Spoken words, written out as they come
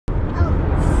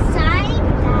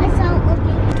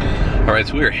Alright,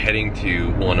 so we are heading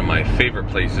to one of my favorite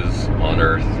places on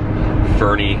earth,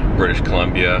 Fernie, British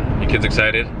Columbia. You kids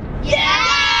excited? Yeah!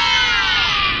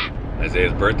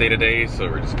 Isaiah's birthday today, so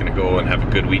we're just gonna go and have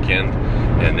a good weekend.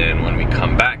 And then when we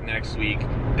come back next week,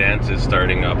 dance is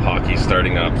starting up, hockey's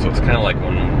starting up, so it's kind of like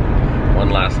one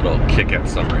last little kick at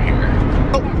summer here.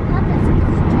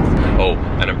 Oh,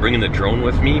 and I'm bringing the drone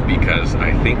with me because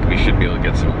I think we should be able to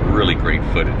get some really great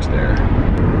footage there.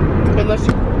 Unless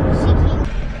you...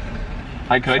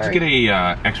 Hi, could I just get a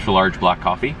extra large black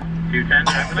coffee? 210,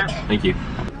 definite. Thank you.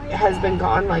 has been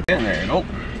gone like... In there, nope.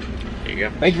 There you go.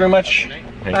 Thank you very much.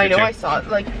 I know, I saw it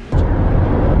like...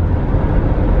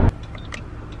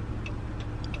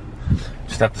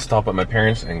 Just have to stop at my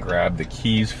parents and grab the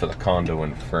keys for the condo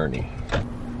in Fernie.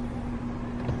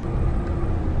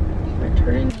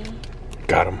 Returning.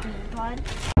 Got him.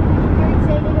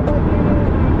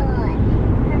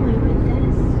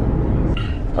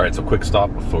 Alright, so quick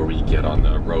stop before we get on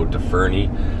the road to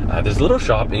Fernie. There's a little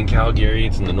shop in Calgary,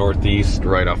 it's in the northeast,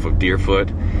 right off of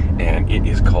Deerfoot, and it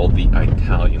is called the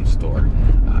Italian Store.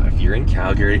 If you're in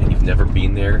Calgary and you've never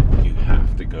been there, you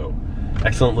have to go.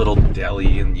 Excellent little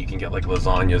deli, and you can get like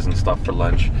lasagnas and stuff for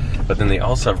lunch, but then they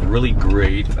also have really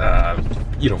great,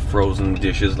 you know, frozen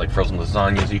dishes, like frozen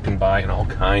lasagnas you can buy, and all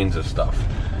kinds of stuff.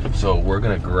 So we're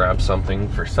gonna grab something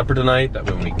for supper tonight, that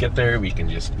way when we get there, we can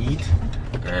just eat,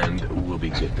 and we'll be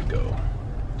good to go.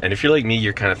 And if you're like me,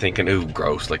 you're kind of thinking, ooh,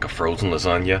 gross, like a frozen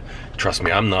lasagna. Trust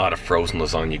me, I'm not a frozen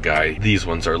lasagna guy. These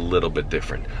ones are a little bit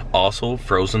different. Also,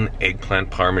 frozen eggplant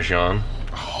parmesan.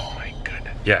 Oh my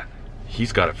goodness. Yeah,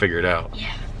 he's got it figured out.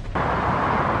 Yeah.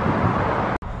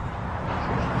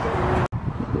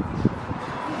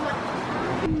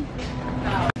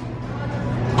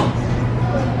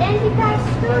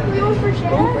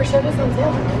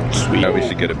 Sweet. Yeah, we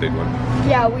should get a big one.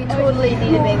 Yeah, we totally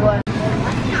need a big one.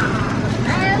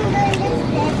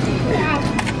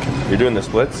 You're doing the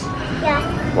splits? Yeah.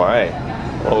 Why?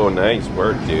 Oh, nice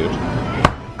work, dude.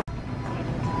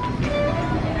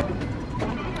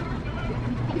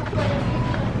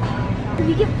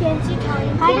 We get fancy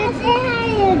Italian. How does it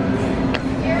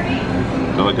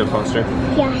Does it look good, Foster?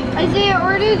 Yeah. Isaiah,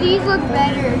 or do these look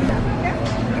better?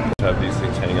 Have these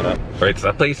things hanging up. Right, so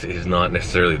that place is not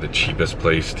necessarily the cheapest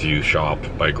place to shop,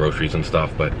 buy groceries and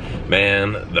stuff, but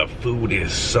man, the food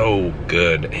is so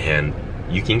good, and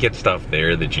you can get stuff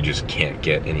there that you just can't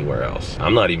get anywhere else.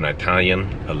 I'm not even Italian.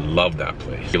 I love that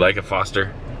place. You like it,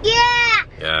 Foster? Yeah.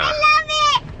 Yeah. I love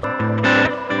it.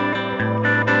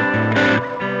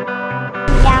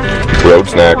 Yeah. Road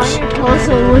snacks.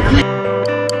 Also look like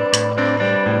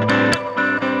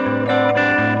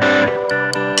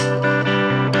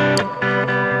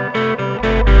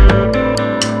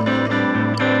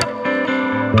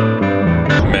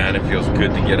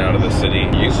good to get out of the city.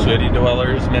 You city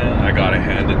dwellers, man, I gotta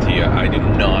hand it to you. I do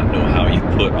not know how you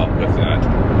put up with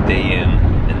that day in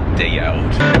and day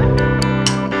out.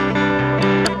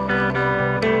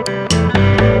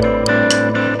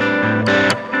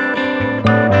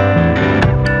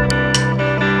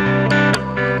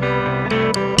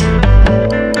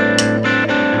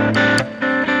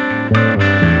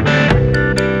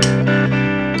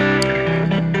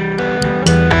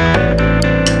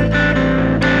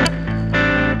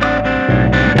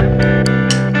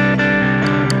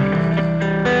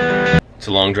 It's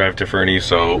a long drive to Fernie,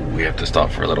 so we have to stop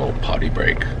for a little potty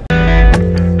break.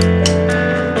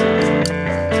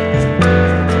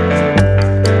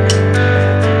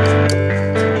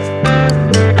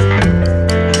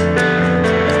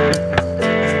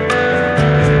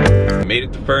 Made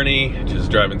it to Fernie,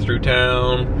 just driving through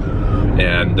town,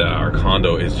 and our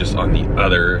condo is just on the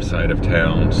other side of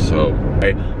town, so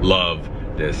I love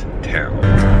this town.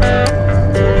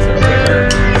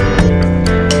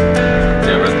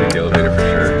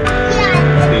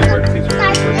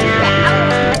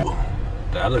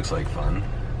 That looks like fun.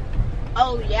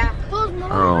 oh yeah.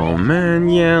 Oh man,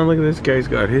 yeah, look at this guy's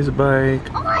got his bike.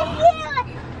 Oh yeah.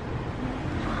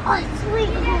 Oh sweet.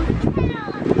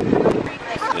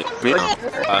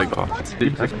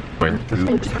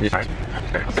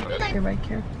 Your bike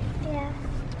here. Yeah.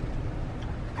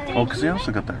 Oh, because they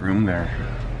also got that room there.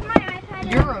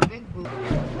 You're a big boo.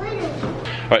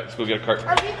 Alright, let's go get a cart.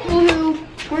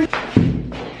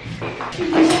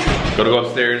 Gotta go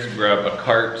upstairs, grab a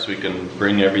cart so we can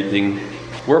bring everything.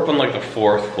 We're up on like the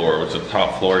 4th floor, which is the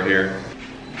top floor here.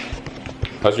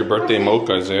 How's your birthday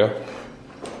mocha, Isaiah?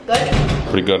 Good.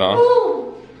 Pretty good, huh?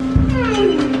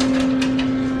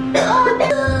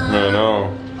 No,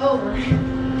 no. Oh.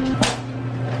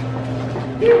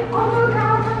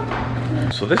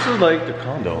 So this is like the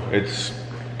condo. It's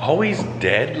always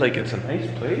dead, like it's a nice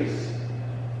place.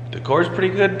 decor's pretty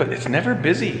good, but it's never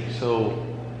busy, so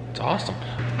it's awesome.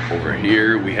 Over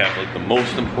here, we have like the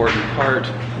most important part,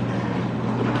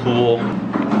 the pool.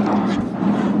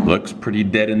 Looks pretty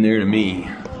dead in there to me.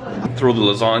 Throw the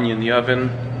lasagna in the oven,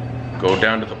 go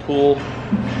down to the pool,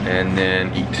 and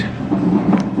then eat.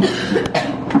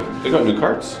 They got new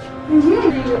carts.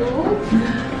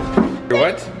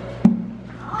 What?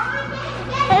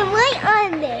 I went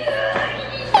on this.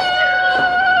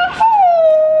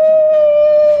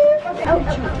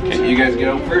 Okay, you guys get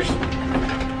out first.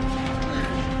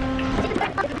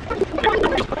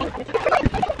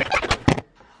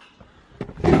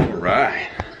 All right.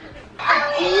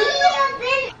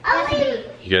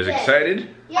 You guys excited?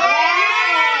 Yeah!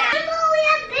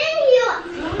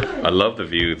 I love the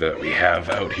view that we have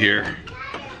out here.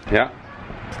 Yeah.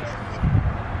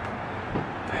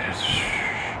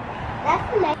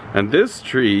 And this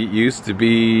tree used to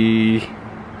be,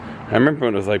 I remember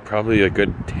when it was like probably a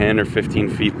good 10 or 15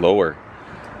 feet lower.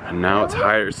 And now it's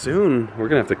higher. Soon we're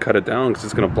gonna have to cut it down because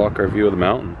it's gonna block our view of the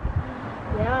mountain.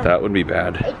 Yeah. That would be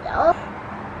bad.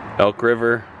 Elk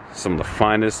River, some of the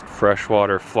finest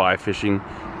freshwater fly fishing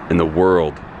in the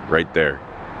world right there.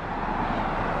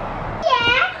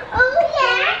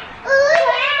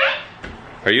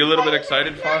 Are you a little bit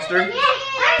excited, Foster? Yeah, I'm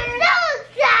so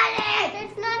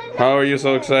excited! How are you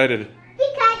so excited?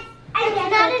 Because I get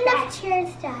not enough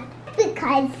chairs done.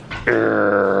 Because.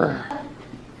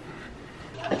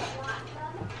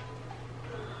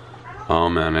 Oh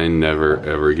man, I never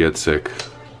ever get sick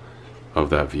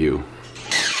of that view.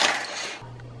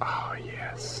 Oh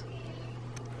yes.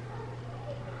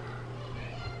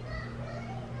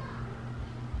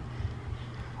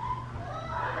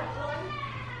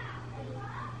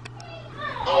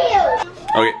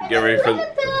 Okay, get ready for the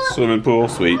swimming pool.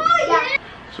 Sweet.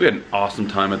 So we had an awesome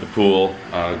time at the pool,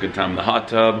 good time in the hot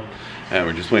tub, and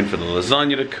we're just waiting for the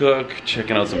lasagna to cook,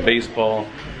 checking out some baseball,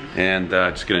 and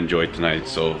just gonna enjoy it tonight.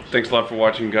 So thanks a lot for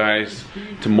watching, guys.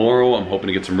 Tomorrow I'm hoping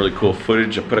to get some really cool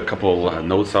footage. I put a couple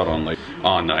notes out on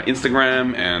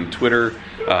Instagram and Twitter.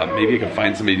 Maybe I can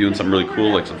find somebody doing something really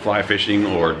cool, like some fly fishing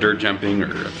or dirt jumping or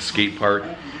at the skate park,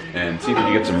 and see if we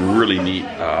can get some really neat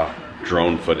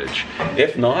drone footage.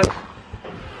 If not,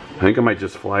 I think I might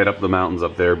just fly it up the mountains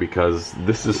up there because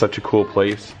this is such a cool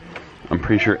place. I'm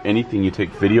pretty sure anything you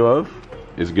take video of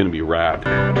is gonna be rad.